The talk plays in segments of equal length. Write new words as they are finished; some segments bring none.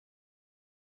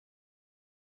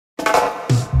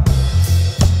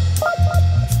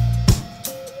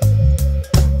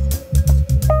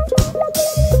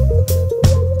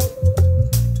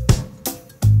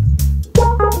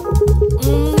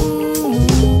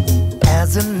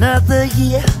as another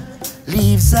year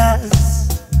leaves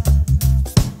us.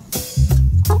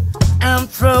 I'm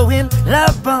throwing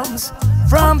love bombs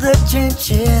from the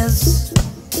trenches.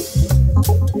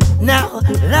 Now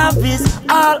love is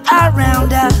all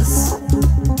around us.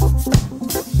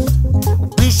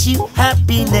 Wish you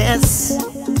happiness,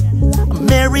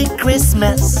 Merry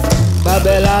Christmas.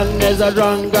 Babylon is a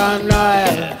drunken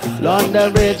oil.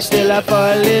 London Bridge still a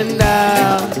falling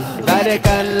down.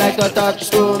 Vatican like a touch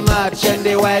too much, and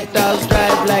the White House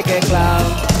drive like a clown.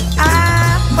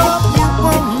 I hope you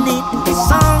won't need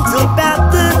songs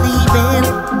about the leaving.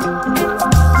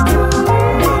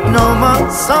 No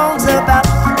more songs about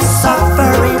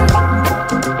suffering.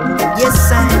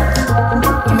 Yes, I'm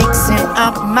mixing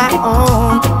up my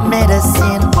own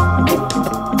medicine.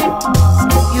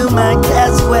 You might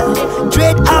as well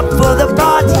trade up for the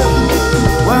party.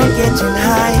 We're getting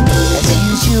high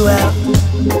as usual.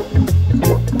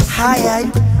 High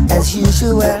as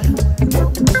usual.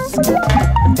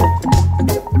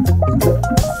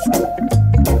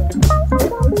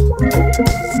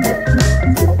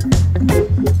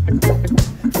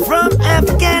 From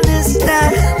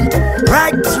Afghanistan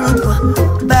right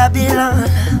through Babylon,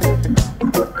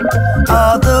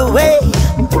 all the way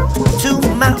to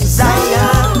Mount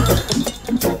Zion.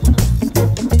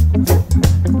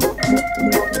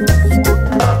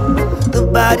 The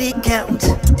body count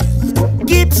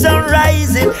keeps on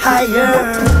rising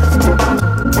higher.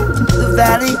 The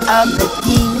valley of the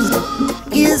kings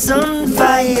is on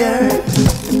fire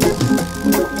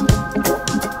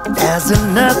as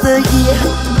another year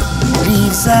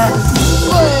leaves us.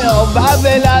 Well,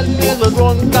 Babylon is a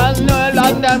drunken oil.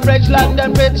 London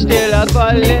Bridge still a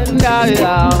falling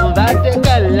down.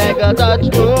 Vatican like a touch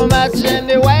too much, and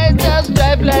the White House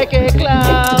drive like a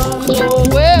clown. So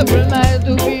every night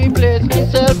to be place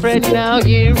myself right now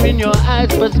here in your eyes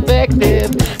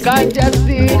perspective. Can't you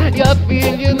see, you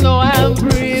feel, you know I'm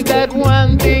free. That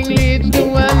one thing leads to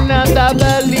another,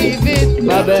 believe it.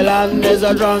 Babylon is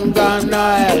a drunken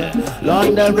oil.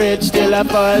 London Bridge still a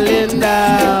falling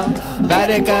down.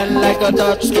 Vatican like a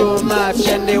touch too much,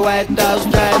 and the White House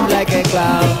drive like a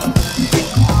clown.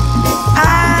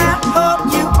 I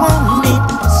hope you won't need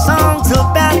songs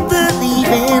about the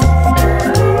leaving.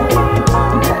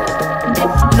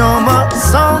 No more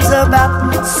songs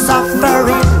about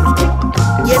suffering.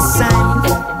 Yes,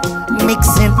 I'm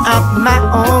mixing up my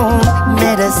own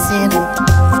medicine.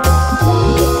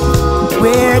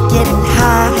 We're getting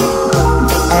high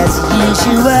as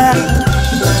usual.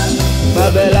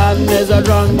 Babylon is a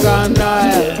drunken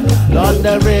oil.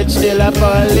 London Bridge still a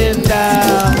falling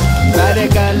down.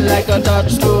 Vatican like a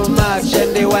touch too much,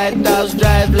 and the White House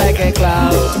drive like a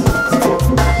clown.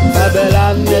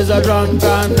 Babylon is a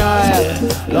drunken oil.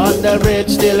 London Bridge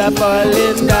still a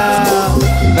falling down.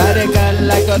 Vatican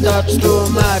like a touch too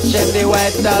much, and the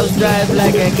White House drive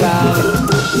like a clown.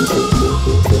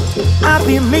 I've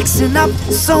been mixing up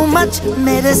so much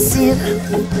medicine.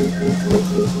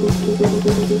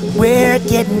 We're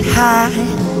getting high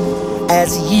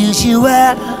as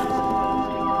usual.